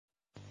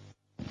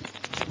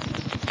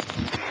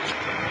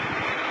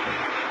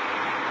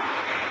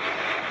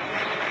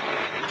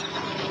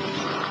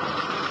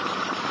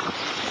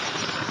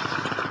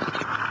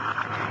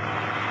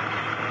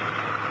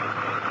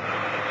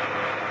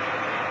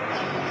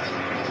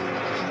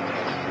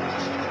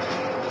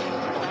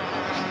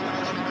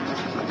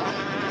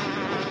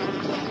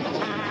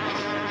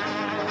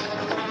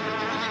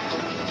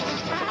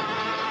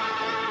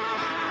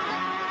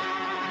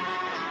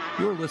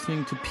You're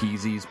listening to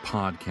Peasy's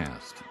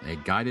Podcast, a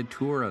guided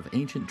tour of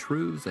ancient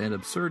truths and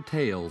absurd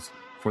tales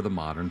for the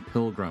modern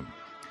pilgrim.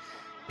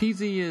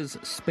 Peasy is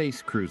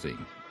space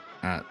cruising,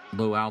 at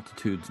low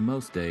altitudes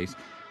most days,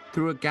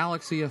 through a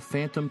galaxy of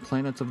phantom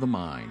planets of the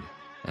mind,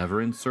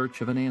 ever in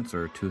search of an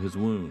answer to his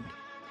wound.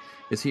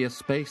 Is he a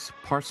space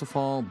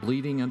Parsifal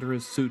bleeding under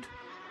his suit,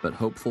 but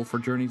hopeful for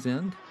journey's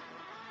end?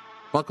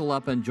 Buckle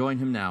up and join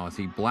him now as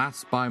he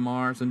blasts by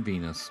Mars and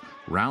Venus,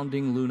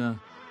 rounding Luna,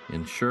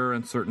 in sure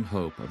and certain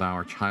hope of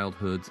our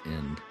childhood's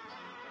end.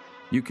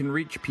 You can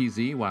reach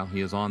Peasy while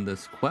he is on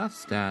this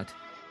quest at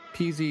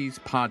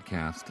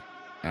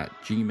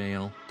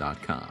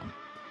peasyspodcast@gmail.com.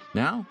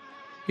 Now,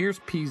 here's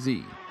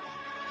Peasy.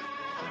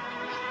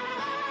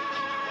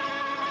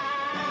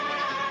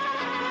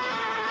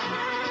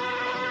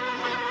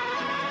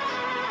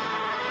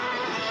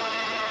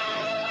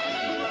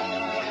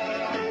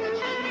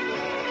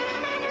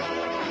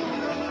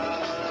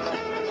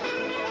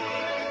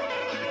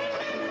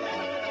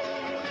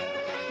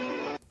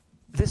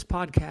 This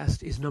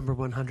podcast is number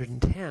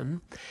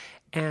 110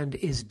 and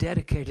is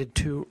dedicated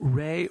to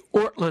Ray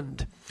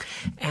Ortlund.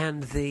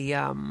 And the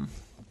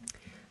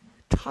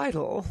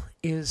title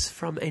is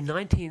from a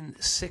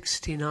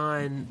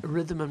 1969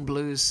 rhythm and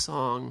blues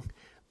song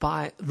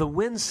by the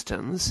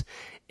Winstons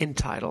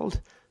entitled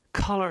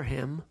Color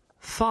Him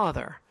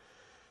Father.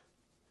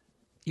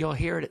 You'll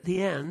hear it at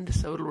the end,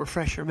 so it'll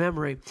refresh your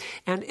memory.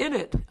 And in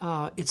it,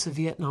 it's a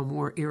Vietnam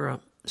War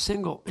era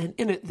single. And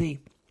in it, the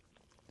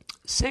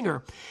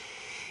singer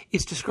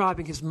is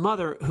describing his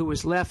mother, who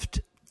was left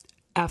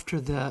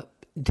after the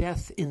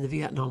death in the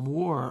Vietnam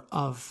War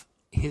of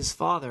his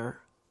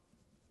father,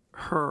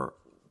 her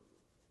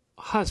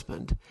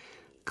husband,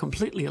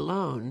 completely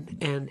alone,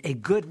 and a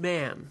good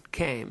man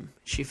came.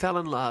 She fell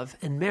in love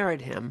and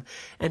married him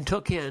and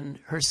took in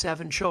her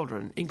 7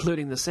 children,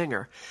 including the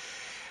singer,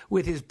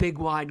 with his big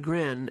wide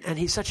grin. And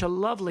he's such a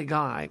lovely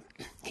guy.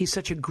 He's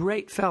such a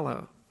great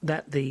fellow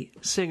that the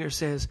singer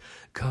says,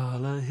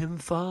 "Color him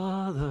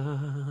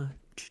father,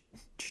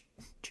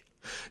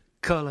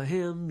 color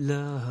him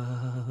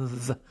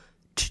love,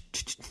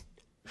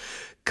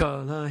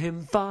 color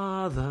him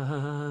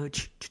father,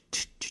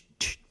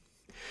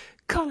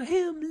 color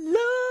him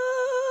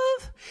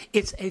love."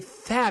 It's a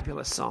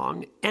fabulous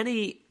song.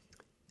 Any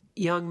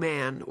young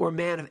man or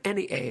man of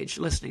any age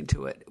listening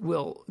to it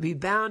will be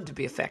bound to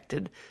be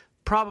affected,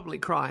 probably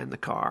cry in the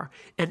car,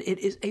 and it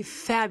is a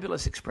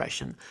fabulous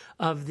expression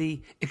of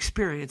the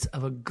experience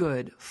of a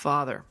good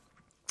father.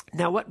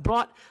 Now, what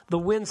brought the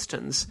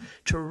Winstons'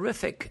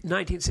 terrific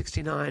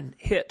 1969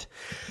 hit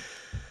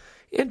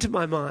into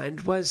my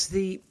mind was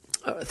the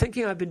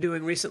thinking I've been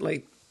doing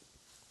recently,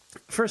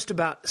 first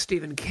about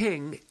Stephen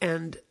King,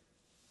 and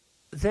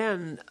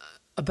then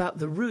about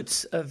the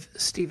roots of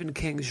Stephen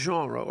King's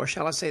genre, or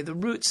shall I say the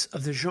roots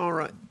of the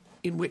genre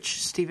in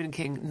which Stephen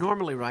King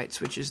normally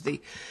writes, which is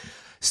the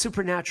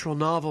supernatural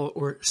novel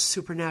or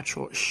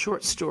supernatural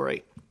short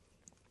story.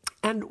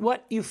 And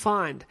what you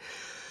find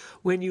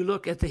when you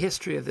look at the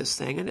history of this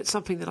thing, and it's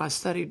something that I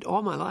studied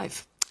all my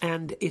life,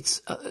 and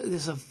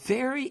there's a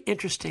very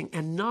interesting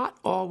and not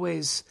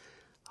always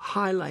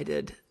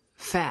highlighted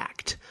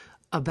fact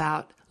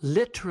about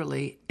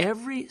literally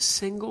every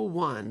single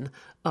one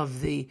of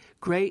the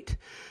great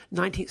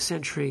 19th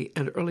century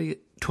and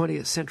early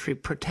 20th century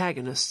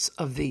protagonists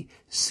of the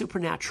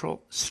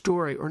supernatural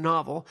story or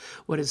novel,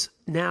 what is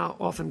now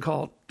often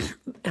called,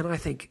 and I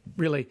think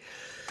really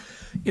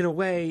in a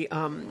way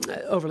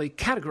overly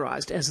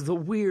categorized as the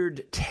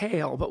weird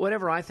tale, but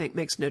whatever I think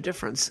makes no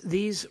difference.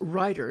 These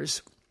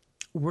writers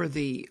were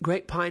the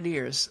great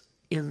pioneers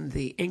in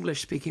the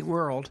English-speaking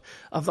world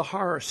of the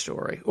horror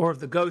story or of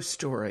the ghost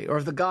story or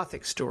of the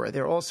gothic story.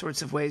 There are all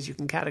sorts of ways you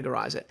can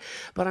categorize it.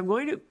 But I'm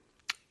going to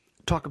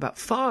talk about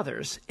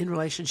fathers in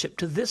relationship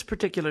to this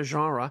particular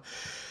genre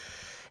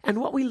and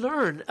what we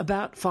learn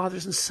about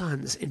fathers and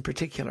sons in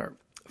particular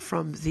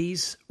from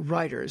these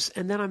writers.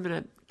 And then I'm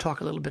going to talk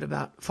a little bit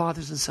about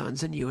fathers and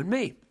sons and you and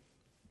me.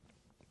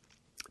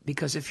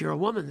 Because if you're a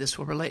woman, this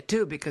will relate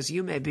too, because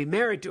you may be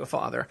married to a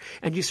father,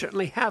 and you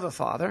certainly have a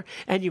father,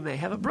 and you may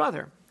have a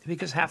brother,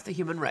 because half the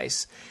human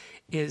race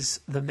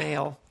is the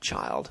male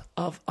child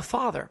of a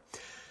father.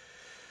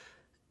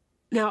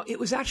 Now, it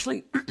was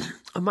actually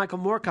Michael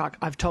Moorcock,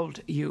 I've told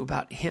you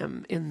about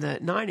him in the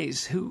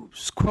 90s,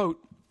 whose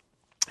quote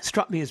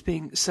struck me as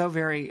being so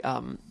very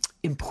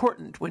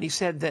important when he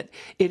said that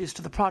it is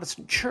to the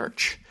Protestant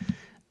Church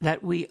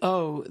that we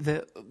owe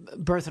the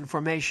birth and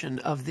formation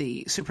of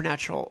the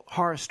supernatural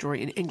horror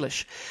story in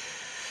English.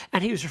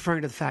 And he was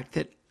referring to the fact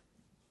that,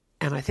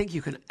 and I think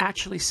you can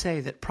actually say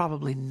that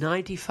probably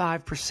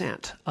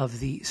 95% of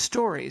the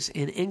stories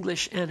in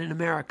English and in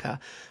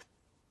America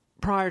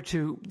prior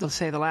to, let's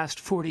say, the last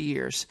 40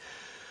 years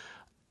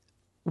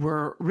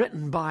were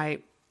written by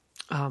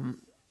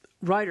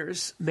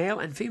writers, male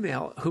and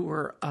female, who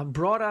were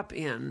brought up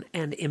in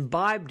and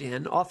imbibed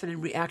in, often in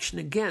reaction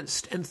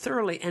against, and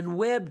thoroughly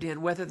enwebbed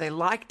in, whether they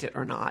liked it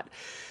or not,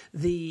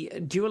 the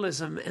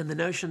dualism and the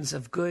notions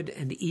of good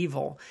and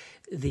evil,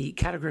 the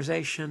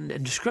categorization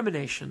and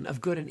discrimination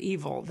of good and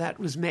evil that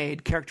was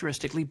made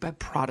characteristically by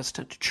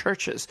Protestant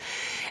churches.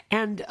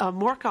 And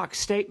Moorcock's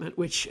statement,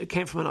 which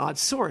came from an odd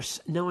source,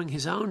 knowing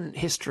his own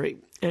history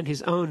and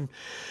his own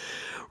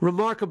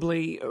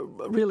remarkably,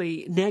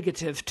 really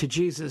negative to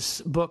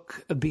Jesus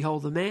book,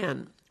 Behold the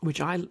Man,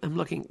 which I am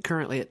looking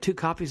currently at 2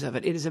 copies of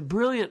it. It is a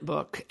brilliant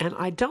book, and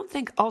I don't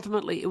think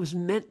ultimately it was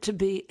meant to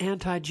be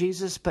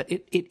anti-Jesus, but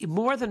it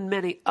more than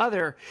many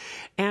other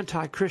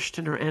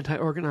anti-Christian or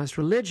anti-organized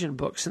religion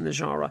books in the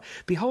genre,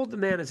 Behold the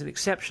Man is an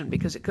exception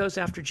because it goes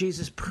after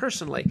Jesus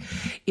personally.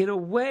 In a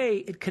way,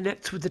 it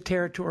connects with the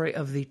territory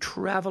of The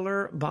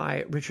Traveler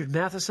by Richard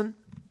Matheson,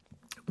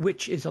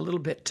 which is a little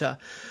bit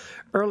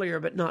earlier,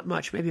 but not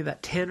much, maybe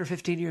about 10 or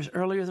 15 years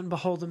earlier than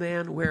Behold the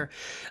Man, where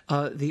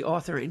the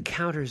author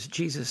encounters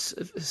Jesus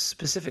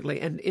specifically.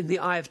 And In the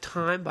Eye of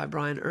Time by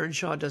Brian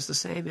Earnshaw does the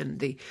same in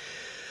the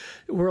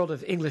world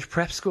of English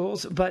prep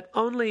schools. But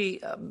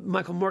only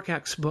Michael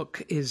Moorcock's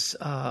book is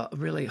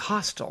really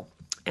hostile.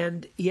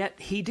 And yet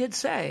he did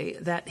say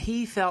that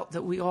he felt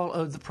that we all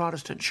owed the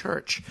Protestant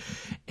Church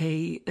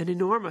an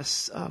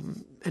enormous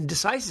and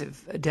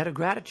decisive debt of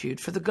gratitude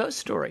for the ghost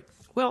story.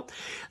 Well,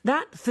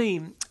 that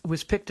theme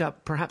was picked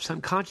up, perhaps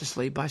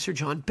unconsciously, by Sir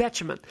John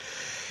Betjeman.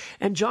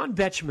 And John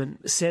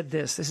Betjeman said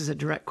this is a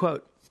direct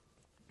quote,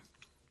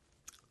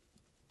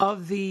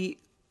 "Of the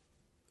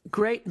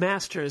great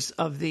masters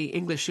of the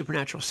English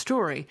supernatural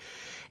story,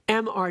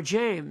 M.R.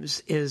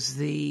 James is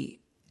the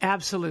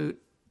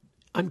absolute,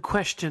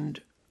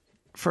 unquestioned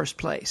first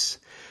place.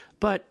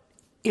 But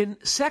in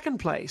second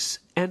place,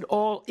 and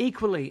all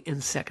equally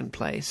in second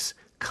place,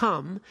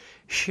 come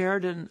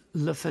Sheridan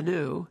Le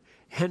Fanu,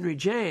 Henry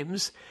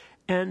James,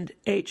 and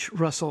H.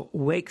 Russell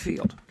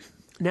Wakefield."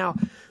 Now,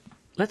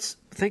 let's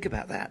think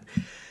about that.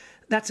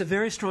 That's a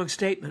very strong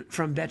statement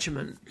from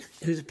Betjeman,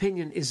 whose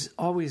opinion is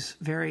always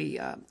very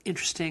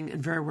interesting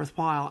and very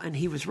worthwhile. And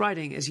he was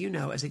writing, as you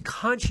know, as a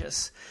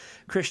conscious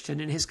Christian,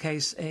 in his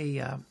case,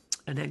 an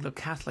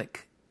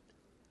Anglo-Catholic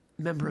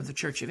member of the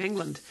Church of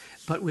England,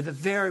 but with a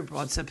very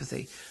broad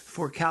sympathy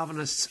for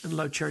Calvinists and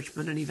Low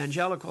Churchmen and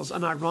evangelicals,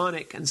 an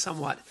ironic and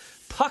somewhat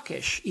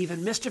puckish,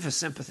 even mischievous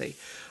sympathy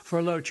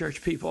for Low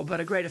Church people, but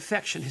a great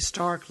affection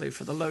historically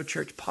for the Low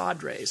Church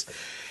padres.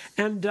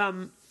 And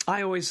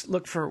I always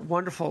look for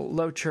wonderful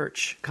Low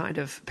Church kind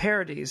of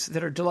parodies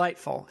that are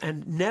delightful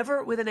and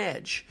never with an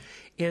edge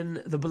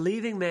in The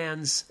Believing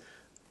Man's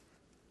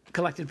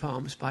collected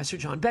poems by Sir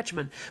John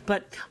Betjeman.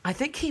 But I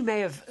think he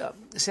may have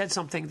said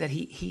something that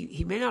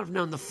he may not have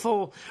known the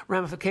full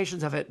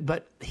ramifications of it,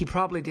 but he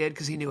probably did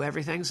because he knew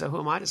everything, so who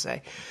am I to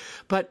say?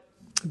 But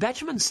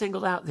Betjeman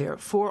singled out there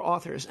 4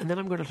 authors, and then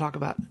I'm going to talk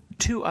about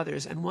 2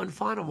 others and one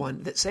final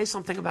one that say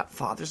something about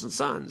fathers and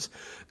sons.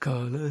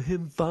 Colour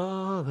him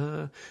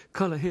father,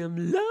 colour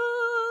him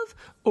love.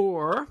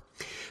 Or,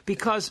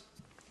 because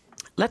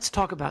let's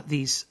talk about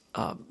these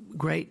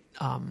great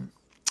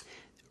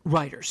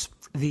writers,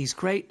 these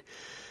great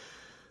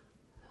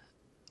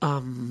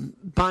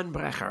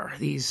Bahnbrecher,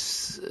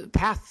 these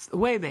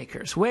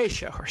waymakers,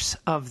 wayshowers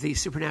of the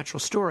supernatural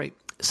story.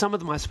 Some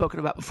of them I've spoken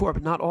about before,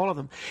 but not all of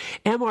them.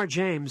 M.R.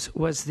 James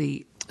was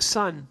the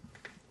son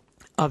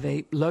of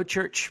a Low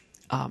Church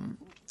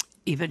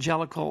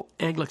evangelical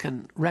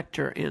Anglican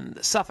rector in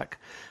Suffolk,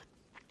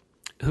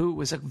 who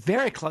was a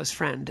very close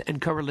friend and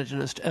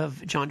co-religionist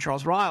of John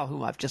Charles Ryle,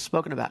 whom I've just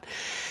spoken about.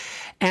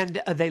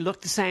 And they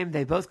looked the same.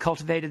 They both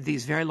cultivated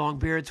these very long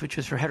beards, which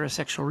was for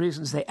heterosexual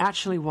reasons. They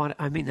actually wanted,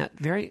 I mean that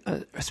very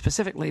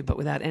specifically, but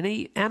without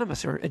any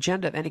animus or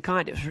agenda of any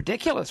kind. It was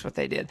ridiculous what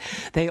they did.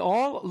 They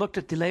all looked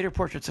at the later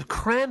portraits of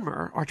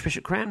Cranmer,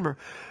 Archbishop Cranmer,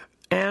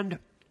 and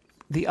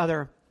the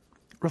other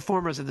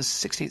reformers of the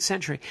 16th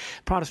century,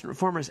 Protestant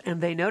reformers,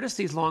 and they noticed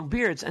these long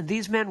beards, and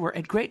these men were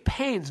at great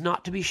pains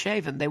not to be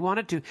shaven. They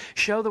wanted to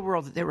show the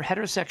world that they were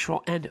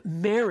heterosexual and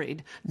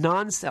married,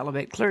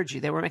 non-celibate clergy.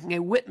 They were making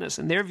a witness,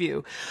 in their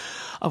view,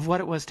 of what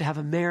it was to have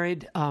a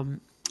married,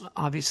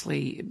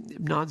 obviously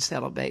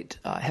non-celibate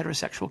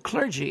heterosexual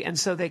clergy, and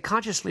so they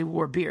consciously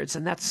wore beards,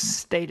 and that's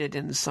stated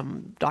in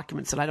some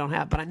documents that I don't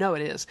have, but I know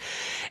it is.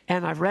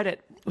 And I've read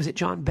it. Was it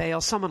John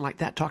Bale? Someone like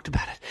that talked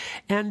about it.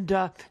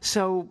 And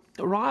so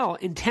Ryle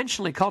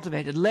intentionally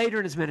cultivated later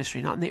in his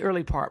ministry, not in the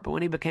early part, but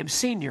when he became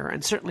senior,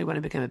 and certainly when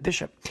he became a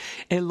bishop,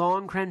 a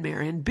long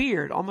Cranmerian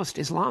beard, almost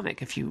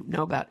Islamic, if you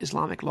know about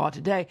Islamic law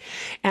today.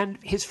 And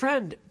his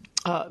friend,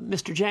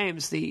 Mr.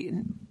 James, the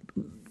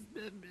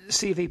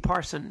C.V.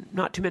 parson,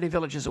 not too many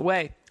villages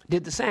away,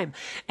 did the same.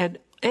 And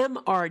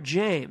M.R.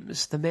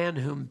 James, the man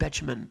whom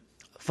Betjeman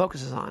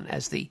focuses on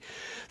as the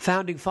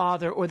founding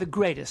father, or the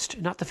greatest,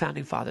 not the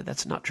founding father,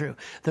 that's not true,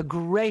 the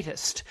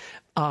greatest,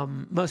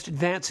 most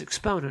advanced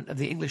exponent of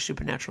the English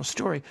supernatural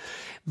story,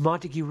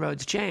 Montague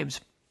Rhodes James,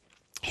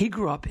 he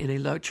grew up in a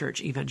low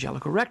church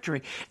evangelical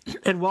rectory,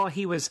 and while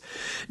he was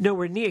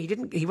nowhere near, he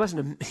didn't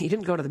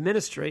go to the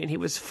ministry, and he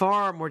was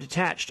far more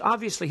detached.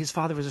 Obviously, his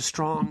father was a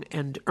strong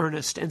and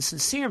earnest and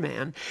sincere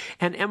man,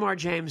 and M.R.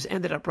 James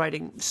ended up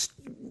writing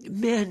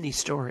many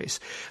stories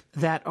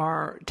that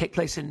take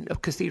place in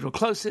cathedral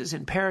closes,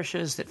 in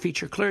parishes that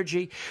feature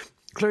clergy.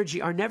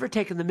 Clergy are never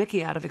taken the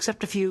mickey out of,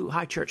 except a few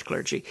high church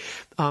clergy.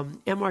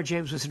 M.R.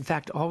 James was, in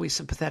fact, always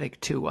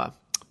sympathetic to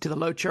the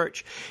low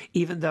church,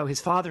 even though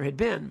his father had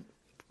been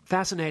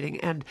fascinating.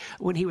 And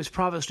when he was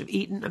provost of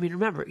Eton, I mean,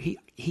 remember,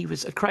 he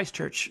was at Christ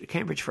Church,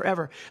 Cambridge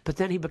forever, but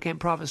then he became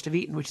provost of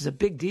Eton, which is a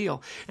big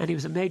deal, and he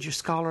was a major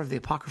scholar of the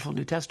Apocryphal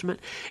New Testament.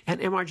 And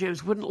M.R.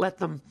 James wouldn't let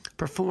them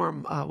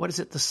perform,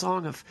 the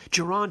Song of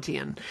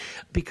Gerontian,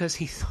 because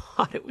he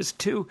thought it was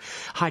too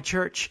high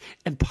church,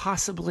 and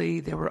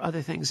possibly there were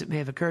other things that may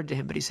have occurred to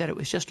him, but he said it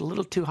was just a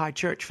little too high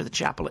church for the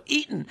chapel at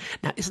Eton.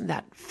 Now, isn't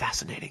that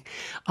fascinating?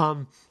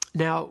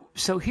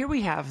 So here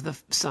we have the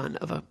son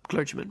of a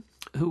clergyman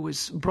who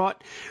was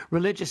brought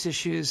religious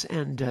issues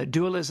and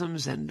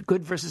dualisms and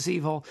good versus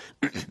evil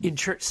in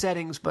church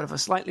settings, but of a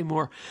slightly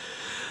more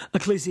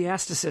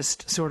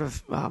ecclesiasticist sort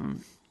of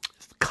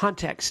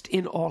context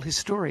in all his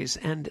stories.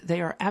 And they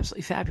are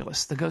absolutely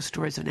fabulous, the ghost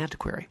stories of an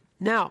antiquary.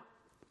 Now,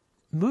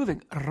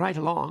 moving right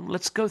along,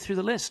 let's go through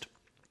the list.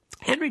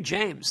 Henry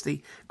James,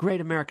 the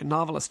great American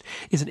novelist,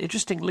 is an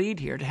interesting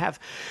lead here to have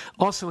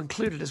also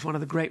included as one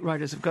of the great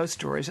writers of ghost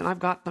stories. And I've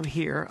got them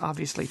here,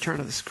 obviously, turn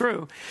of the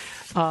screw.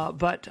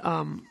 But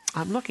I'm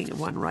looking at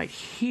one right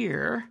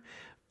here,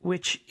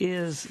 which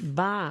is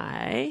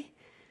by...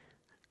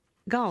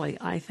 Golly,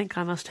 I think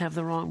I must have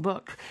the wrong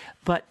book.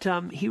 But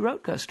he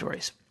wrote ghost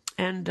stories.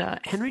 And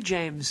Henry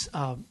James'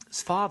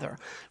 father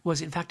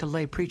was, in fact, a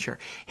lay preacher.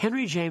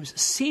 Henry James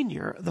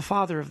Sr., the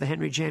father of the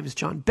Henry James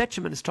John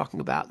Betjeman is talking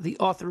about, the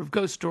author of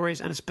ghost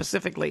stories and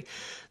specifically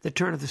The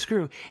Turn of the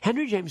Screw.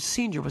 Henry James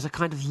Sr. was a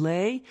kind of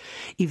lay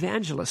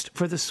evangelist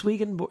for the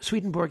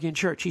Swedenborgian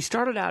Church. He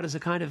started out as a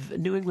kind of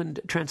New England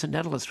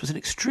transcendentalist, was an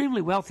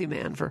extremely wealthy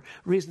man for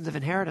reasons of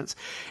inheritance,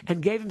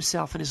 and gave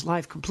himself and his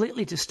life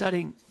completely to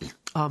studying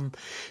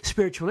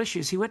spiritual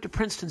issues. He went to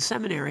Princeton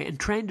Seminary and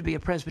trained to be a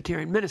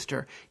Presbyterian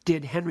minister,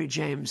 did Henry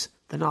James,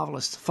 the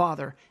novelist's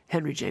father,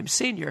 Henry James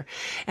Sr.,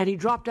 and he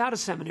dropped out of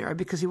seminary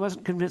because he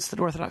wasn't convinced that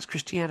Orthodox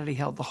Christianity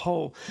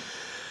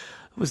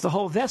was the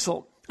whole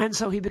vessel. And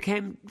so he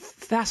became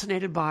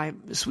fascinated by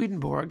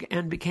Swedenborg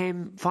and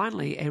became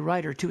finally a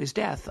writer to his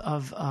death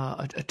of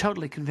a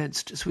totally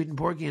convinced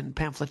Swedenborgian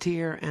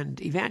pamphleteer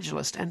and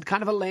evangelist and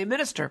kind of a lay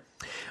minister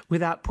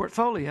without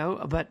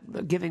portfolio,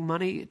 but giving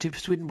money to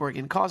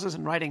Swedenborgian causes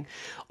and writing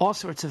all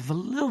sorts of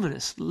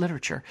voluminous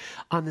literature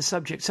on the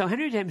subject. So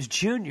Henry James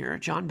Jr.,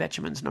 John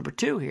Betjeman's number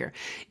 2 here,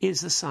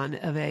 is the son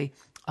of a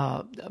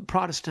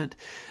Protestant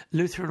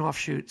Lutheran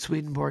offshoot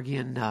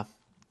Swedenborgian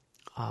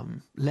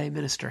lay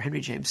minister, Henry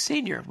James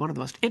Sr., one of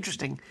the most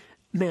interesting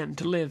men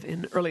to live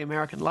in early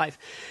American life,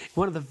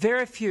 one of the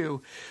very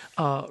few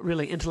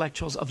really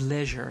intellectuals of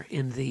leisure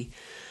in the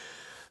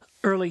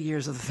early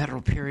years of the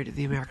federal period of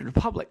the American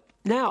Republic.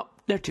 Now,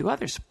 there are 2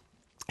 others.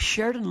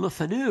 Sheridan Le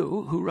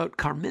Fanu, who wrote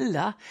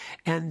Carmilla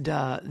and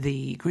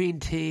the Green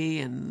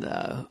Tea and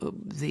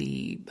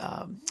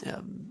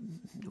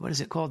what is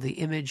it called? The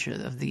image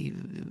of the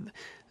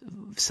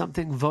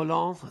something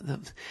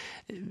volant,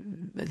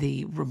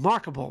 the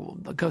remarkable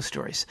ghost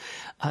stories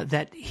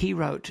that he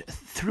wrote,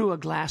 Through a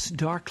Glass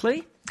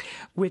Darkly,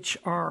 which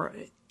are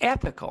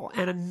epical,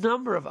 and a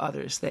number of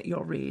others that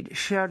you'll read.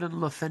 Sheridan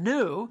Le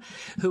Fanu,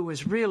 who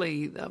was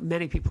really,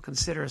 many people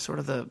consider sort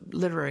of the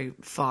literary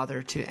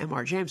father to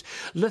M.R. James.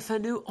 Le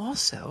Fanu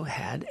also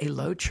had a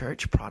low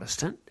church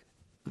Protestant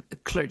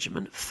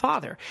clergyman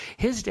father.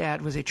 His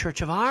dad was a Church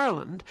of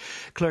Ireland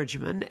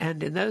clergyman,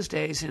 and in those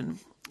days, in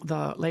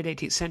the late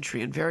 18th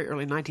century and very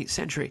early 19th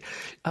century,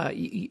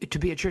 to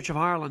be a Church of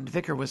Ireland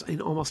vicar was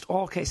in almost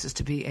all cases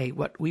to be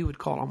what we would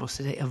call almost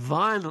today a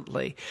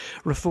violently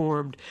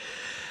reformed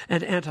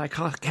and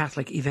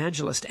anti-Catholic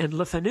evangelist. And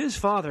Le Fanu's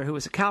father, who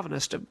was a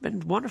Calvinist, a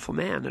wonderful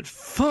man and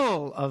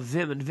full of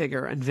vim and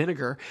vigor and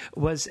vinegar,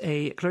 was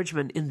a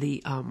clergyman in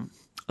the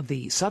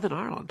Southern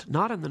Ireland,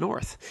 not in the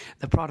North,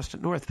 the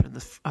Protestant North, but in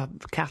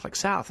the Catholic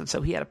South. And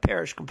so he had a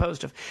parish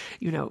composed of,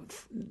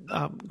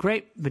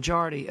 great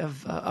majority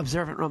of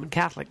observant Roman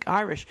Catholic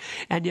Irish,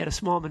 and yet a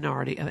small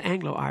minority of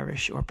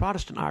Anglo-Irish or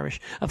Protestant Irish,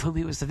 of whom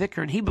he was the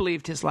vicar. And he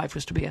believed his life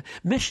was to be a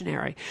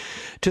missionary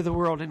to the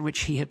world in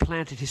which he had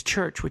planted his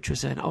church, which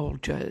was an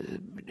old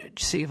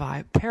C of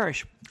I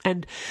parish.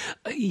 And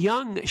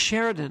young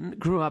Sheridan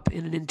grew up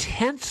in an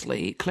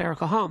intensely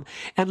clerical home.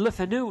 And Le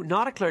Fanu,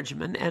 not a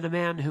clergyman, and a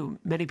man who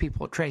many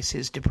people trace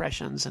his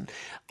depressions and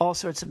all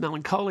sorts of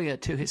melancholia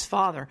to his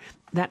father.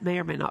 That may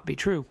or may not be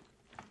true.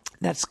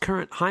 That's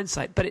current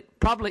hindsight, but it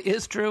probably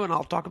is true, and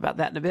I'll talk about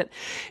that in a bit.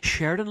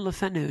 Sheridan Le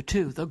Fanu,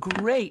 too, the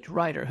great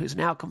writer who's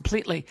now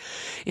completely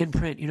in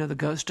print. You know, The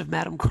Ghost of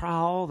Madame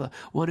Crowell, the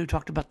one who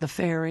talked about the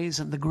fairies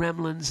and the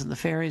gremlins and the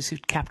fairies who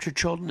capture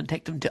children and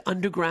take them to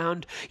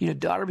underground, you know,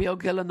 Darby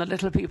O'Gill and the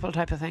Little People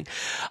type of thing.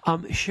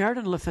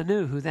 Sheridan Le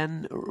Fanu, who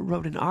then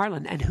wrote in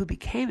Ireland and who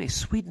became a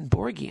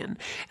Swedenborgian,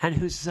 and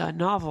whose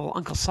novel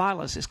Uncle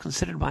Silas is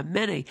considered by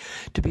many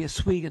to be a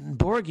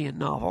Swedenborgian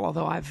novel,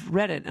 although I've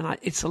read it, and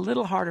it's a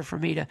little harder for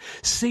me to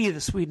see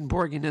the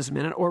Swedenborgianism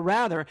in it, or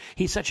rather,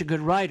 he's such a good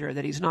writer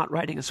that he's not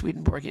writing a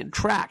Swedenborgian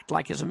tract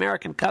like his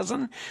American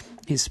cousin,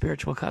 his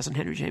spiritual cousin,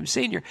 Henry James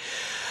Sr.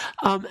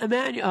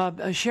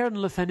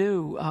 Sheridan Le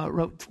Fanu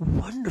wrote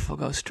wonderful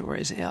ghost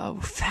stories,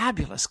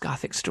 fabulous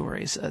Gothic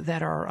stories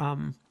that are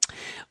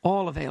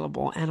all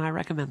available, and I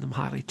recommend them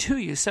highly to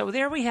you. So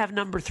there we have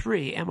number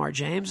 3, M.R.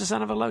 James, the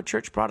son of a low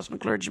church Protestant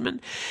clergyman.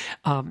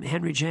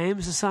 Henry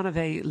James, the son of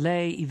a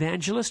lay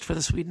evangelist for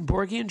the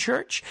Swedenborgian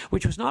church,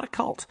 which was not a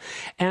cult.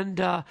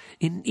 And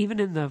even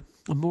in the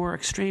more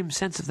extreme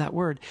sense of that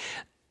word,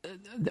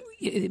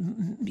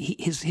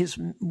 his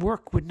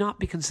work would not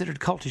be considered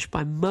cultish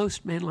by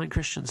most mainline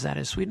Christians, that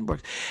is,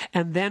 Swedenborg.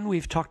 And then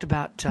we've talked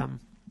about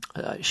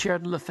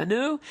Sheridan Le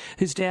Fanu,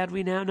 whose dad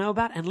we now know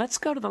about. And let's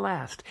go to the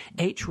last,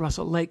 H.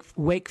 Russell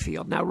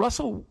Wakefield. Now,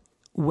 Russell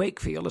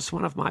Wakefield is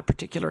one of my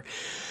particular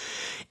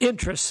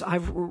interests.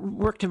 I've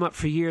worked him up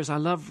for years. I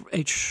love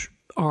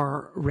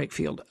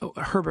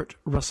Herbert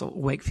Russell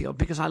Wakefield,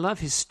 because I love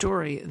his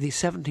story, The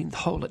 17th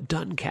Hole at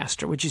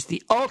Doncaster, which is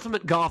the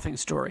ultimate golfing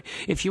story.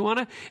 If you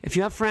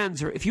have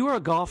friends, or if you are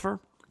a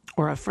golfer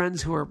or have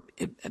friends who are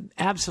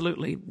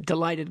absolutely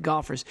delighted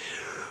golfers,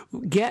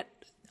 get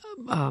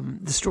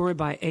the story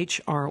by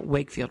H.R.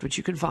 Wakefield, which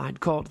you can find,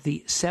 called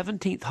The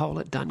 17th Hole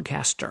at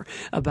Doncaster,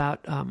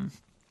 about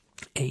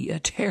a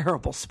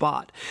terrible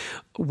spot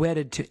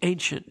wedded to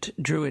ancient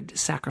Druid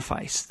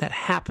sacrifice that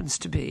happens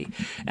to be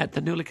at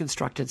the newly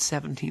constructed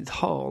 17th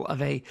hole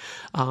of a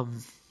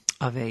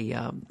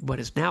what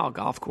is now a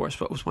golf course,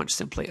 but was once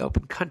simply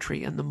open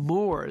country in the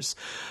moors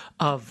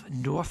of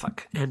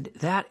Norfolk. And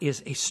that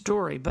is a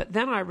story. But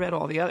then I read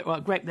all the other, well,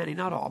 a great many,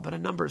 not all, but a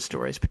number of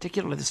stories,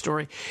 particularly the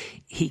story,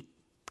 He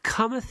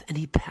cometh and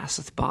he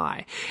passeth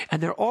by.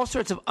 And there are all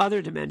sorts of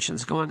other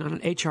dimensions going on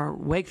in H.R.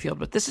 Wakefield.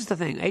 But this is the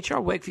thing. H.R.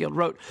 Wakefield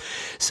wrote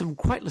some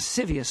quite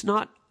lascivious,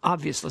 not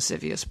obvious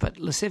lascivious, but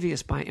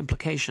lascivious by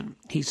implication.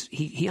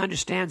 He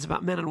understands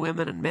about men and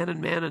women and men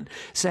and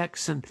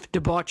sex and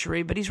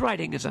debauchery, but he's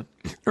writing as an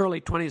early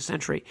 20th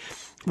century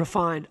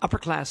refined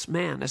upper-class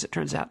man, as it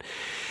turns out.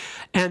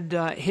 And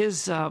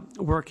his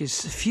work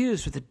is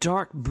fused with a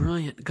dark,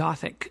 brilliant,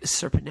 Gothic,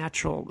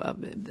 supernatural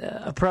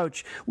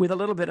approach with a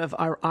little bit of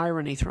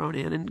irony thrown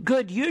in. And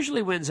good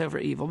usually wins over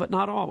evil, but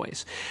not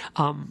always.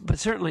 But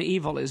certainly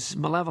evil is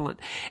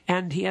malevolent.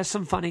 And he has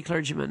some funny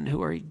clergymen who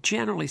are,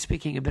 generally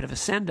speaking, a bit of a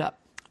send-up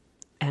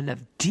and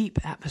of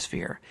deep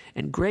atmosphere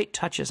and great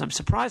touches. I'm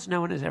surprised no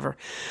one has ever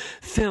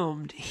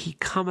filmed He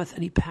Cometh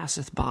and He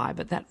Passeth By,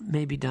 but that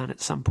may be done at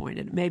some point.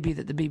 It may be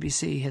that the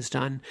BBC has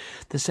done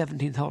the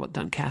 17th Hole at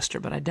Doncaster,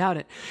 but I doubt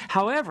it.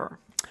 However,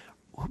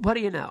 what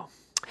do you know?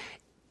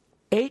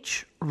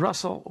 H.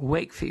 Russell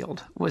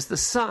Wakefield was the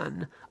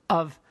son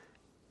of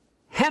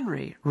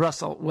Henry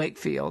Russell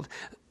Wakefield,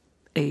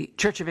 a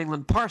Church of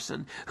England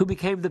parson who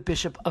became the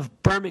Bishop of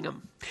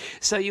Birmingham.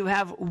 So you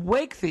have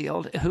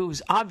Wakefield,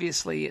 who's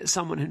obviously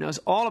someone who knows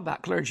all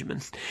about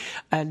clergymen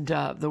and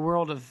the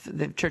world of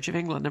the Church of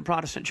England and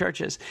Protestant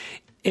churches.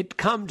 It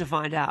come to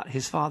find out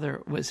his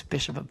father was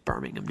Bishop of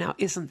Birmingham. Now,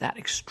 isn't that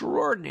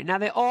extraordinary? Now,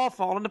 they all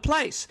fall into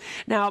place.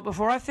 Now,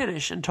 before I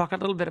finish and talk a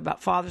little bit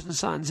about fathers and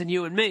sons and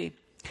you and me,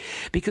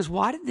 because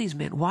why do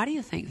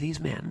you think these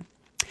men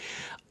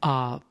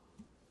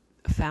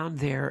found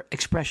their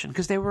expression?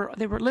 Because they were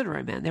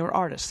literary men, they were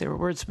artists, they were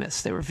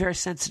wordsmiths, they were very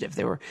sensitive.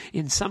 They were,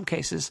 in some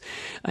cases,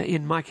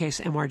 in my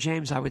case, M.R.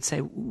 James, I would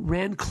say,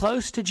 ran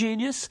close to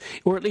genius,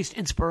 or at least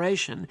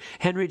inspiration.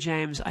 Henry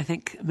James, I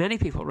think many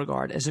people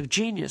regard as a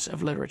genius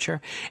of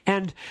literature.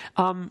 And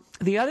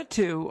the other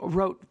two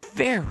wrote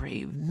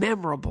very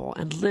memorable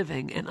and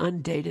living and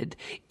undated,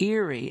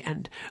 eerie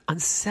and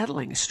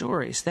unsettling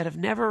stories that have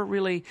never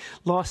really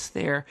lost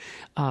their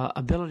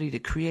ability to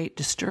create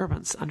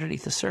disturbance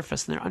underneath the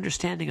surface and their understanding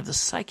of the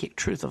psychic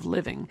truth of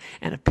living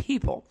and of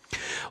people.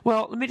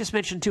 Well, let me just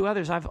mention two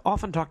others. I've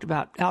often talked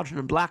about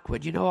Algernon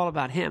Blackwood. You know all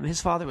about him.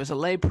 His father was a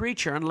lay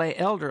preacher and lay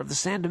elder of the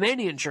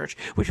Sandemanian Church,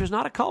 which was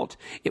not a cult.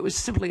 It was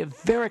simply a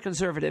very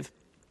conservative,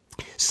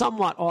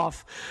 somewhat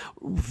off,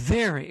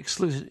 very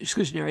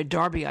exclusionary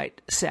Darbyite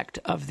sect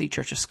of the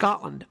Church of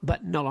Scotland,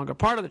 but no longer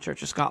part of the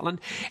Church of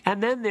Scotland.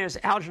 And then there's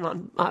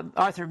Algernon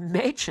Arthur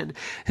Machen,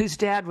 whose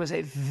dad was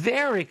a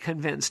very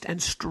convinced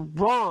and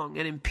strong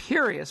and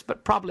imperious,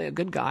 but probably a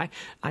good guy.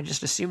 I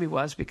just assume he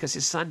was because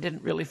his son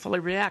didn't really fully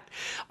react.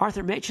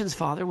 Arthur Machen's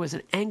father was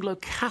an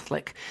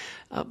Anglo-Catholic,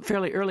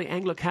 fairly early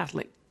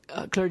Anglo-Catholic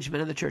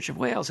clergyman in the Church of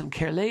Wales in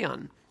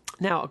Caerleon.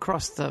 Now,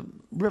 across the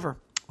river,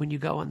 when you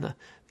go on the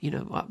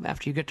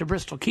after you get to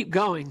Bristol, keep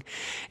going,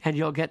 and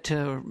you'll get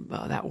to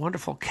that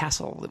wonderful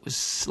castle that was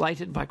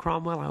slighted by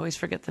Cromwell. I always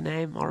forget the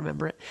name. I'll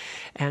remember it.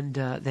 And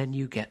then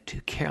you get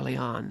to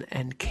Caerleon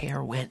and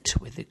Caerwent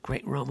with the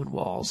great Roman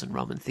walls and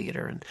Roman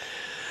theater and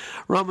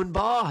Roman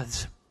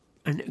baths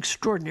and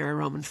extraordinary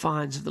Roman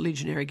finds of the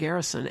legionary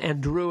garrison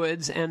and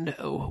druids and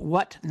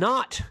what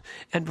not.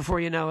 And before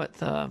you know it,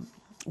 the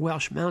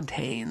Welsh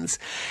mountains.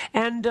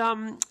 And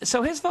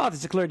so his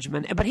father's a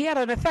clergyman, but he had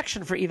an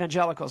affection for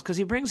evangelicals because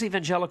he brings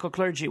evangelical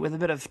clergy with a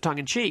bit of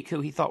tongue-in-cheek,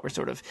 who he thought were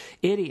sort of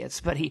idiots,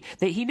 but he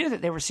knew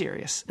that they were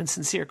serious and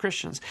sincere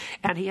Christians.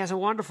 And he has a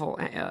wonderful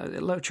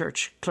low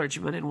church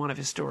clergyman in one of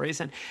his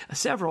stories and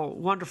several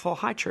wonderful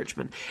high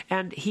churchmen.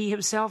 And he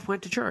himself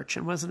went to church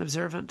and was an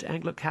observant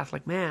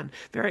Anglo-Catholic man,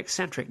 very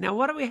eccentric. Now,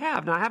 what do we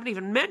have? Now, I haven't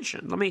even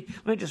mentioned, let me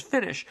just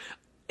finish,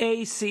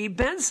 A.C.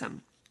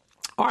 Benson.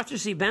 Arthur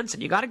C. Benson,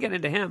 you got to get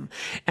into him,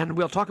 and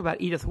we'll talk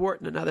about Edith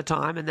Wharton another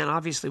time, and then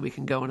obviously we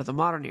can go into the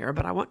modern era.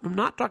 But I'm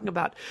not talking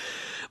about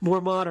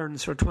more modern,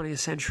 sort of 20th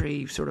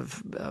century, sort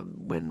of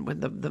when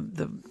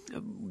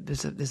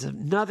there's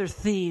another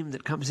theme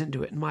that comes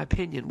into it, in my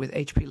opinion, with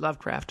H.P.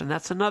 Lovecraft, and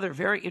that's another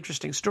very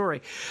interesting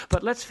story.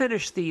 But let's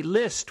finish the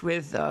list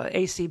with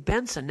A.C.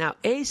 Benson. Now,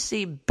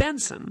 A.C.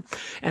 Benson,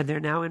 and they're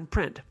now in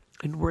print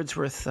in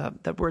Wordsworth,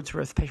 the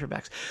Wordsworth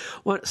paperbacks.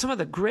 Some of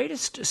the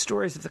greatest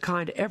stories of the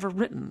kind ever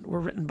written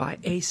were written by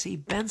A.C.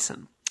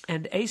 Benson.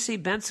 And A.C.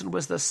 Benson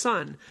was the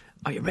son.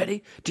 Are you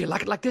ready? Do you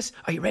like it like this?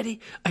 Are you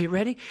ready? Are you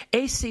ready?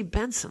 A.C.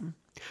 Benson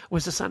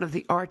was the son of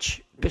the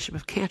Archbishop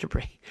of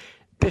Canterbury.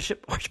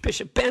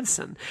 Archbishop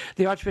Benson,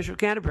 the Archbishop of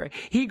Canterbury.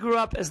 He grew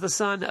up as the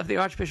son of the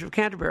Archbishop of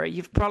Canterbury.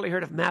 You've probably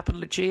heard of Mapp and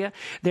Lucia.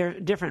 They're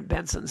different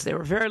Bensons. They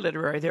were very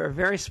literary. They were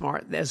very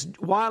smart. As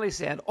Wiley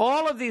said,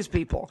 all of these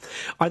people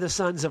are the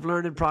sons of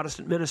learned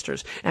Protestant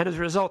ministers. And as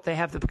a result, they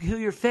have the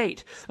peculiar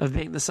fate of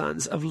being the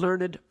sons of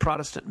learned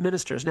Protestant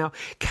ministers. Now,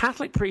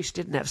 Catholic priests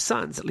didn't have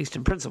sons, at least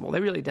in principle. They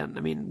really didn't.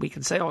 I mean, we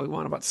can say all we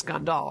want about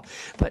Scandal,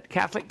 but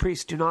Catholic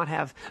priests do not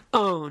have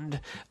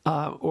owned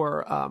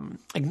or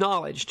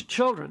acknowledged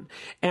children.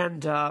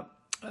 And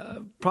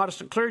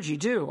Protestant clergy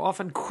do,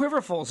 often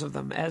quiverfuls of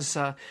them, as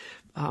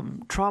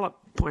Trollope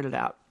pointed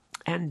out.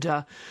 And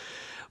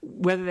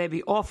whether they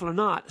be awful or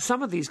not,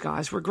 some of these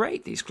guys were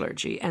great, these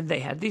clergy, and they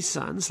had these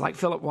sons, like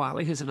Philip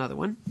Wiley, who's another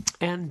one,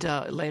 and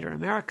later in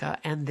America,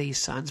 and these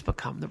sons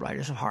become the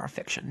writers of horror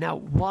fiction. Now,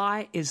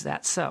 why is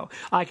that so?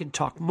 I could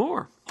talk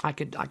more. I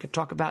could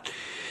talk about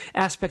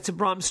aspects of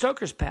Bram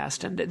Stoker's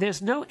past, and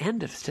there's no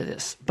end to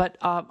this. But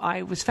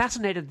I was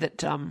fascinated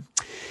that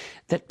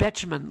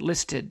Betjeman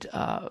listed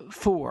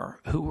 4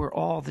 who were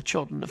all the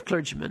children of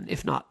clergymen,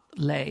 if not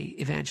lay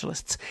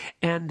evangelists,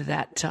 and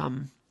that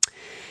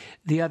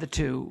the other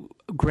 2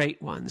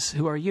 great ones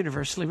who are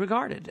universally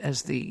regarded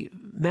as the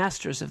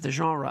masters of the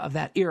genre of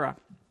that era.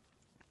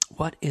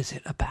 What is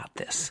it about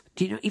this?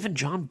 Do you know, even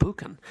John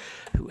Buchan,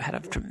 who had a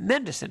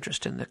tremendous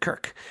interest in the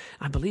Kirk,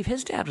 I believe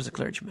his dad was a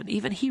clergyman,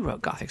 even he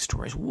wrote Gothic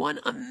stories. One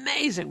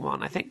amazing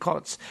one, I think,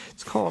 it's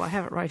called, I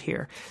have it right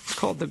here, it's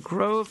called The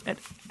Grove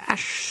of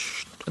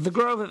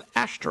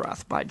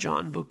Ashtaroth by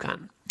John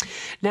Buchan.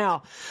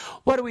 Now,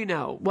 what do we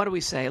know? What do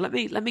we say? Let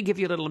me give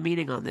you a little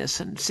meaning on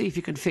this and see if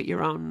you can fit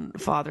your own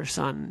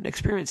father-son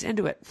experience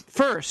into it.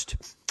 First,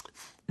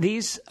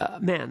 these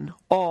men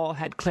all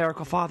had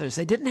clerical fathers.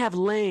 They didn't have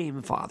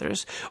lame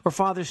fathers or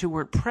fathers who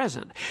weren't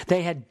present.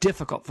 They had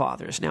difficult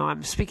fathers. Now,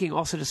 I'm speaking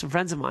also to some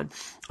friends of mine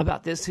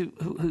about this who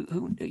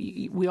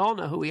we all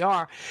know who we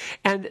are.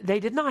 And they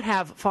did not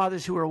have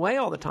fathers who were away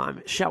all the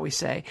time, shall we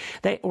say,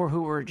 or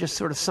who were just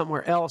sort of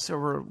somewhere else, or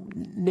were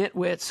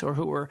nitwits, or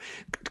who were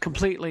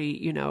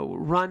completely,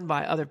 run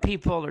by other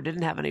people, or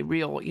didn't have any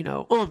real,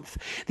 oomph.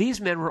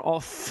 These men were all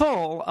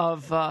full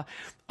of the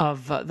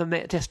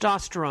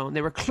testosterone.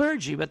 They were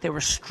clergy, but they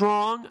were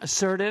strong,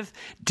 assertive,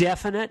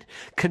 definite,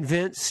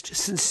 convinced,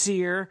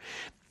 sincere,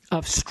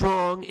 of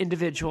strong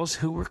individuals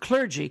who were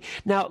clergy.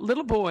 Now,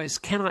 little boys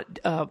cannot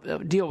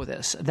deal with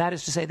this. That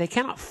is to say, they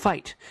cannot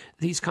fight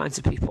these kinds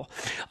of people.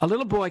 A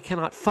little boy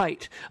cannot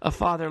fight a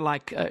father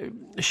like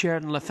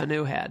Sheridan Le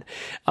Fanu had.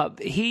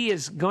 He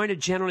is going to,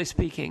 generally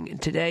speaking,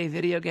 today,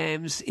 video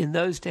games, in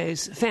those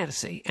days,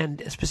 fantasy,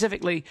 and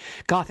specifically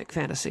Gothic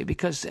fantasy,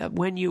 because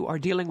when you are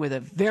dealing with a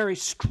very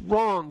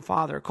strong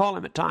father, call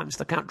him at times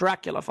the Count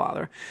Dracula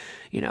father,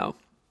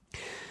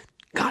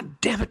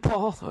 God damn it,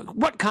 Paul.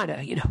 What kind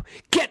of, you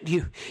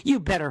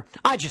better,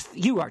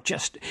 you are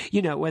just,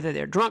 whether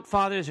they're drunk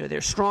fathers or they're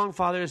strong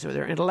fathers or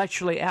they're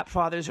intellectually apt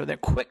fathers or they're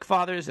quick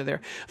fathers or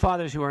they're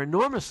fathers who are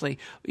enormously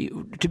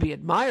to be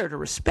admired or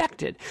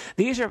respected.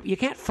 You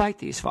can't fight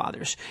these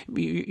fathers.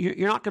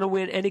 You're not going to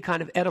win any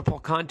kind of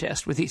Oedipal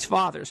contest with these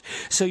fathers.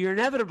 So you're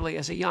inevitably,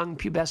 as a young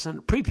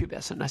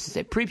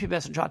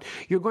prepubescent child,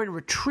 you're going to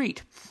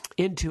retreat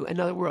into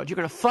another world. You're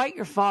going to fight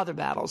your father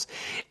battles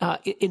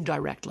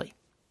indirectly.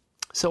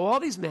 So all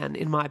these men,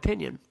 in my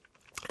opinion,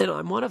 and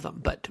I'm one of them,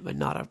 but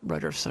not a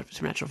writer of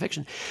supernatural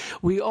fiction,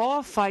 we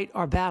all fight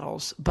our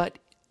battles, but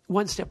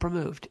one step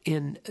removed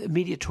in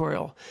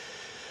mediatorial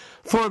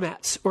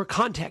formats or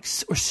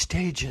contexts or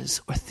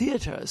stages or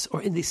theaters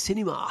or in the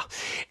cinema,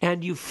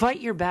 and you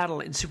fight your battle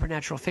in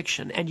supernatural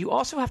fiction, and you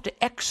also have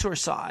to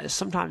exorcise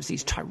sometimes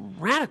these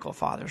tyrannical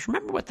fathers.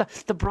 Remember what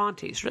the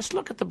Brontes, just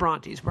look at the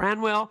Brontes,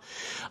 Branwell,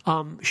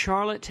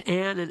 Charlotte,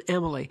 Anne, and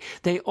Emily.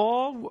 They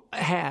all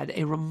had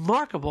a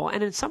remarkable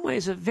and in some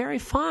ways a very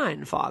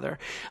fine father.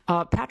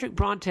 Patrick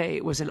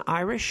Bronte was an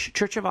Irish,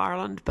 Church of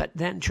Ireland, but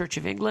then Church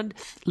of England,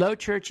 Low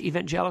Church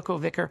evangelical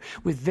vicar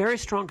with very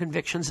strong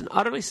convictions and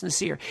utterly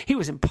sincere. He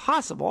was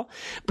impossible,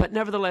 but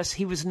nevertheless,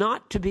 he was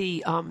not to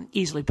be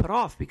easily put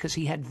off because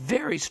he had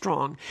very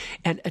strong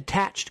and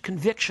attached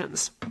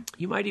convictions.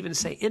 You might even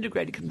say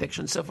integrated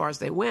convictions so far as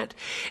they went.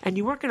 And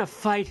you weren't going to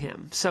fight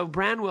him. So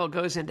Branwell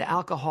goes into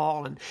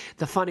alcohol and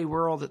the funny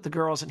world that the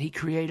girls and he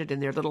created in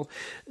their little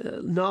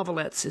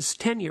novelettes as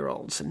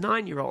 10-year-olds and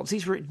 9-year-olds.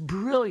 These were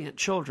brilliant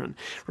children.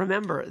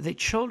 Remember, the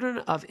children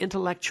of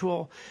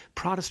intellectual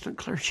Protestant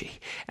clergy.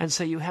 And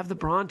so you have the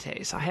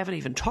Brontes. I haven't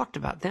even talked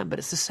about them, but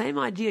it's the same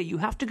idea. You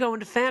have to go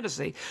into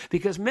fantasy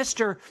because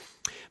Mr.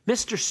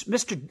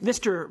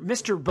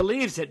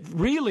 believes it,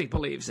 really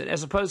believes it,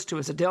 as opposed to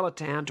as a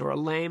dilettante or a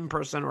lame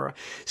person or a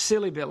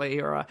silly Billy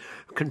or a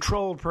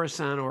controlled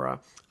person or a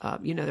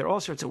there are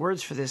all sorts of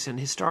words for this in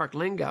historic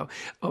lingo.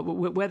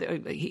 Whether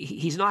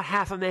he's not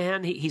half a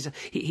man,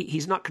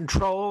 he's not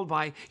controlled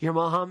by your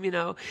mom.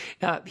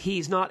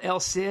 He's not El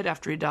Cid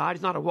after he died.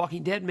 He's not a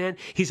Walking Dead man.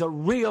 He's a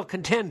real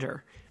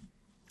contender.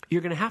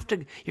 You're going to have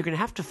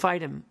to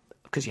fight him.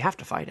 Because you have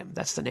to fight him.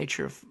 That's the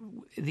nature of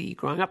the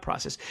growing up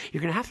process. You're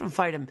going to have to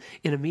fight him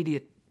in a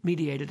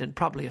mediated and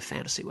probably a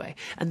fantasy way.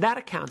 And that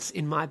accounts,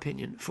 in my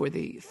opinion, for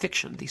the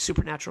fiction, the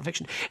supernatural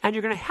fiction. And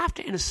you're going to have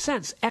to, in a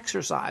sense,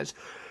 exercise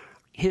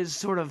his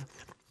sort of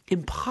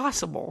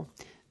impossible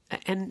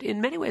and in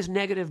many ways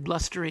negative,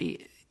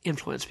 blustery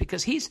influence,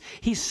 because he's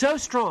so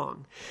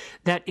strong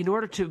that in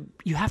order to,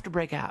 you have to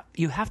break out.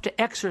 You have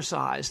to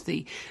exercise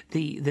the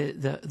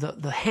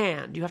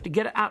hand. You have to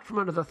get out from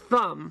under the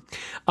thumb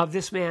of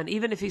this man,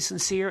 even if he's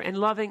sincere and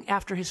loving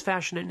after his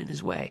fashion and in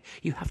his way.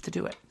 You have to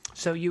do it.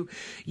 So you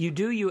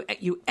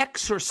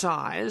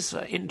exercise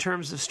in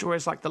terms of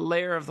stories like The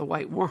Lair of the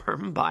White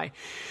Worm by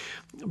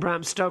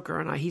Bram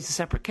Stoker, and he's a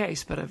separate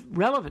case, but a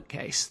relevant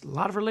case. A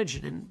lot of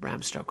religion in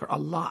Bram Stoker, a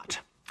lot.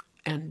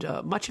 And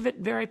much of it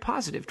very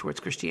positive towards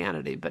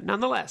Christianity, but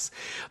nonetheless.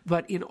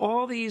 But in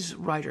all these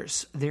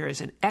writers, there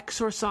is an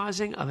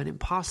exorcising of an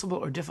impossible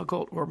or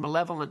difficult or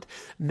malevolent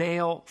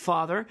male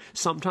father,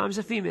 sometimes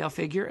a female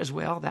figure as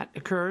well, that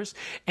occurs,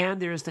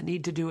 and there is the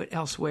need to do it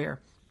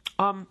elsewhere.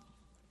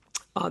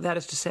 That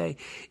is to say,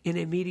 in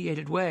a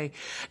mediated way.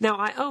 Now,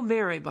 I owe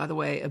Mary, by the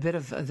way, a bit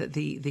of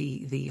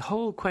the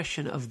whole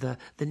question of the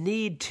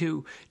need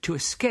to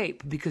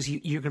escape, because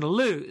you're going to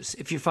lose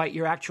if you fight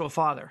your actual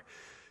father.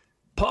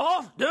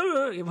 Paul,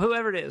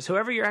 whoever it is,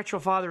 whoever your actual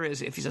father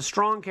is, if he's a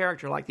strong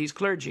character like these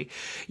clergy,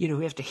 we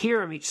have to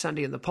hear him each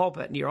Sunday in the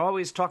pulpit, and you're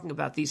always talking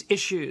about these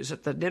issues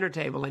at the dinner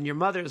table, and your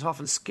mother is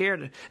often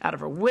scared out of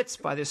her wits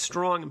by this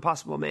strong,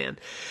 impossible man.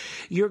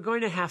 You're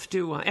going to have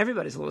to,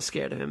 everybody's a little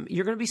scared of him.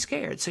 You're going to be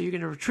scared, so you're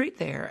going to retreat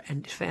there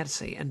and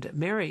fantasy. And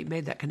Mary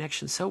made that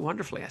connection so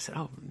wonderfully. I said,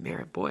 oh,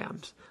 Mary, boy,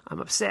 I'm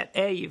upset.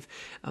 There's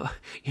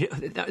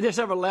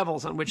several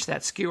levels on which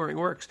that skewering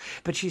works,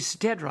 but she's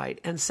dead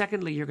right. And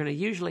secondly, you're going to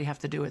usually have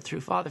to do it through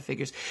father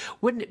figures.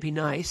 Wouldn't it be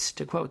nice,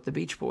 to quote the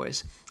Beach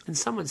Boys, and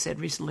someone said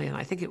recently, and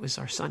I think it was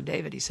our son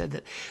David, he said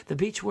that the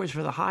Beach Boys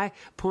were the high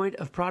point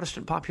of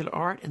Protestant popular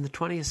art in the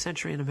 20th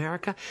century in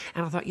America,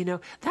 and I thought,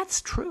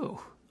 that's true.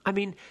 I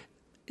mean,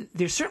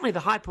 they're certainly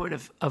the high point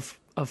of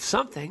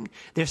something.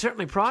 They're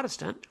certainly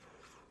Protestant,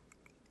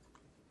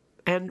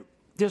 and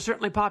they're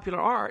certainly popular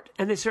art,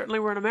 and they certainly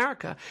were in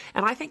America.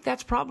 And I think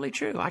that's probably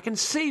true. I can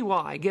see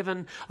why,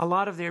 given a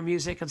lot of their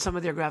music and some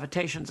of their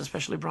gravitations,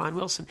 especially Brian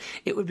Wilson,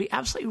 it would be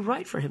absolutely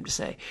right for him to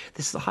say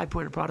this is the high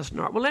point of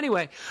Protestant art. Well,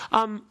 anyway,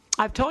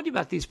 I've told you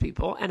about these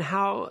people and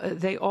how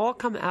they all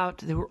come out.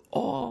 They were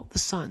all the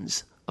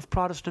sons of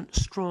Protestant,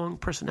 strong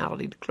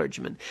personality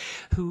clergymen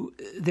who,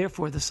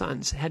 therefore, the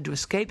sons had to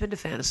escape into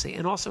fantasy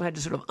and also had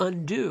to sort of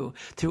undo,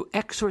 through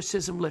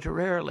exorcism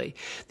literarily,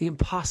 the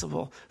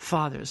impossible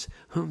fathers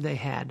whom they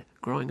had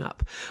growing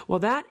up. Well,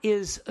 that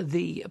is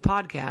the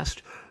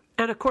podcast.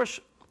 And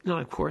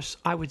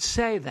I would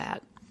say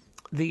that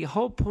the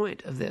whole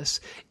point of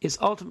this is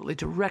ultimately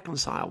to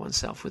reconcile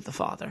oneself with the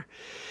father.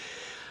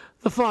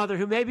 The father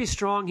who may be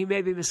strong, he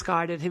may be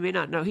misguided, he may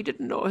not know. He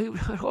didn't know.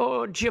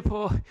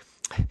 Gypo,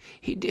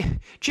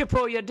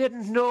 Gypo, you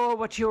didn't know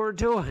what you were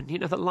doing.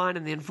 The line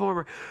in The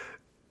Informer.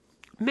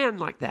 Men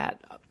like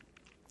that,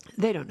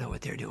 they don't know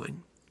what they're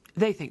doing.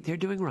 They think they're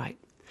doing right.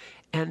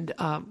 And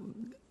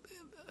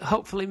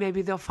hopefully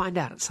maybe they'll find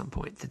out at some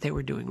point that they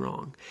were doing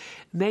wrong.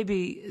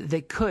 Maybe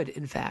they could,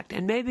 in fact.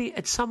 And maybe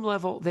at some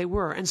level they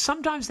were. And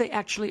sometimes they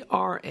actually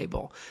are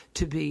able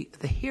to be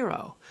the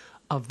hero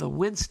of the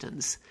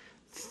Winstons'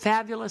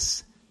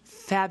 fabulous,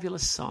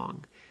 fabulous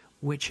song,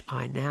 which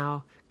I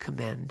now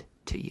commend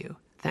to you.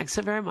 Thanks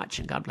so very much,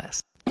 and God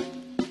bless.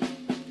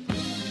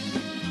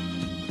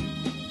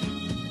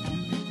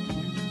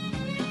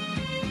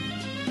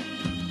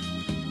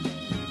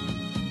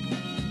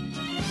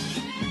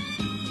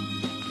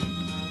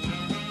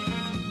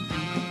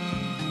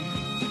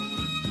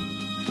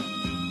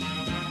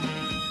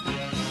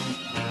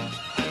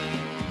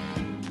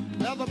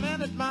 a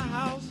man at my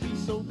house,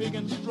 he's so big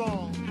and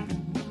strong.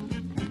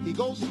 He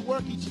goes to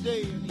work each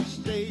day and he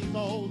stays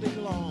all day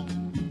long.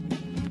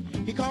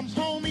 He comes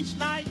home each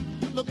night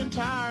looking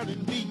tired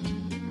and beat.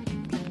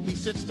 He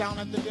sits down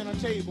at the dinner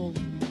table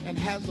and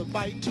has a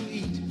bite to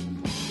eat.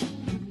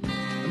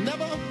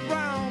 Never a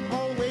frown,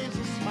 always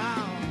a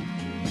smile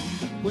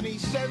when he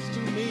says to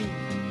me,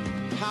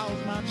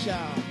 how's my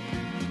child?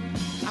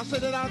 I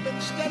said that I've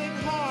been studying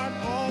hard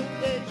all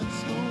day in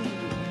school,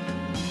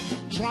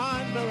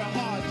 trying very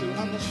hard to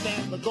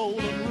understand the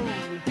golden rule.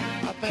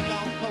 I think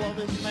I'll color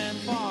this man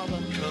father.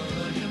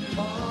 Color him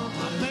father.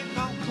 I think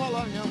I'll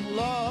color him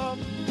love.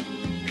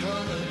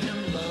 Color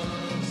him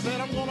love.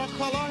 Said I'm gonna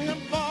color him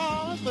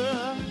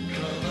father.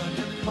 Color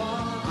him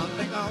father. I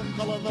think I'll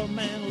color the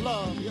man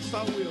love. Yes,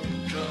 I will.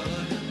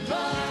 Color him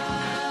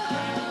father.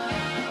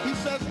 He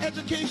says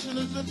education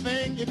is the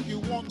thing if you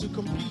want to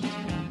compete,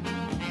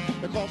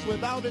 because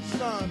without it,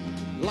 son,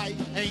 life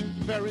ain't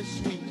very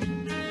sweet.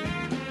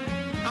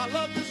 I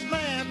love this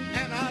man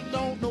and I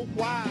don't know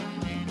why,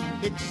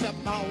 except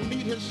I'll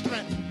need his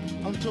strength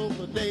until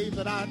the day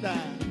that I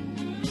die.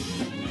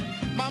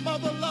 My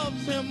mother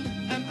loves him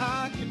and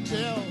I can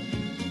tell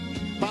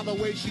by the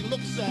way she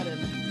looks at him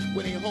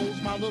when he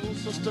holds my little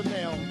sister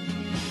Nell.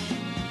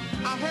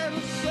 I heard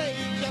her say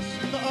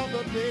just the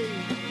other day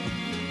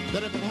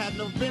that if it hadn't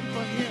have been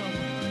for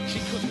him, she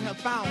couldn't have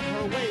found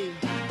her way.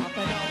 I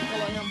think I'll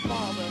color him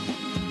father.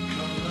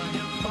 Color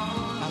him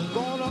father. I'm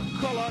gonna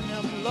color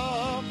him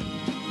love.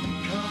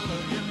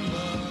 Color him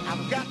love.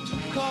 I've got to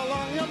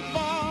color him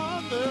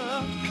father.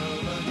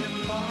 Color him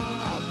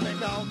father. I think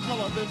I'll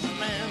color this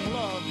man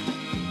love.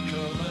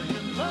 Color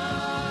him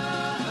love.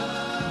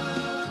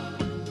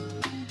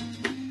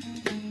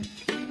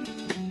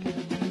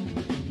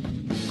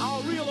 Our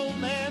real old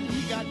man,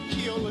 he got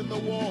killed in the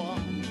war,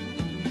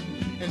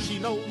 and she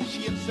knows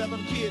she and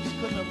 7 kids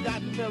couldn't have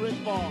gotten very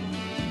far.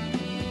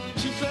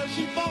 She said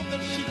she thought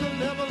that she could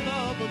never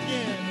love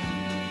again,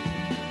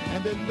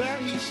 and then there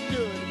he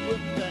stood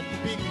with that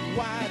big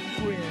wide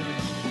grin.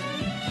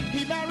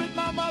 He married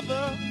my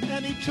mother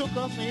and he took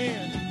us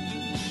in,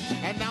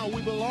 and now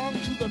we belong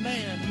to the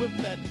man with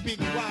that big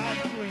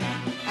wide grin.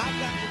 I've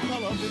got to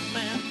color this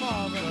man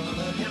father.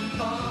 Color him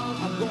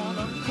father. I'm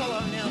gonna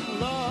color him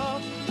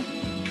love.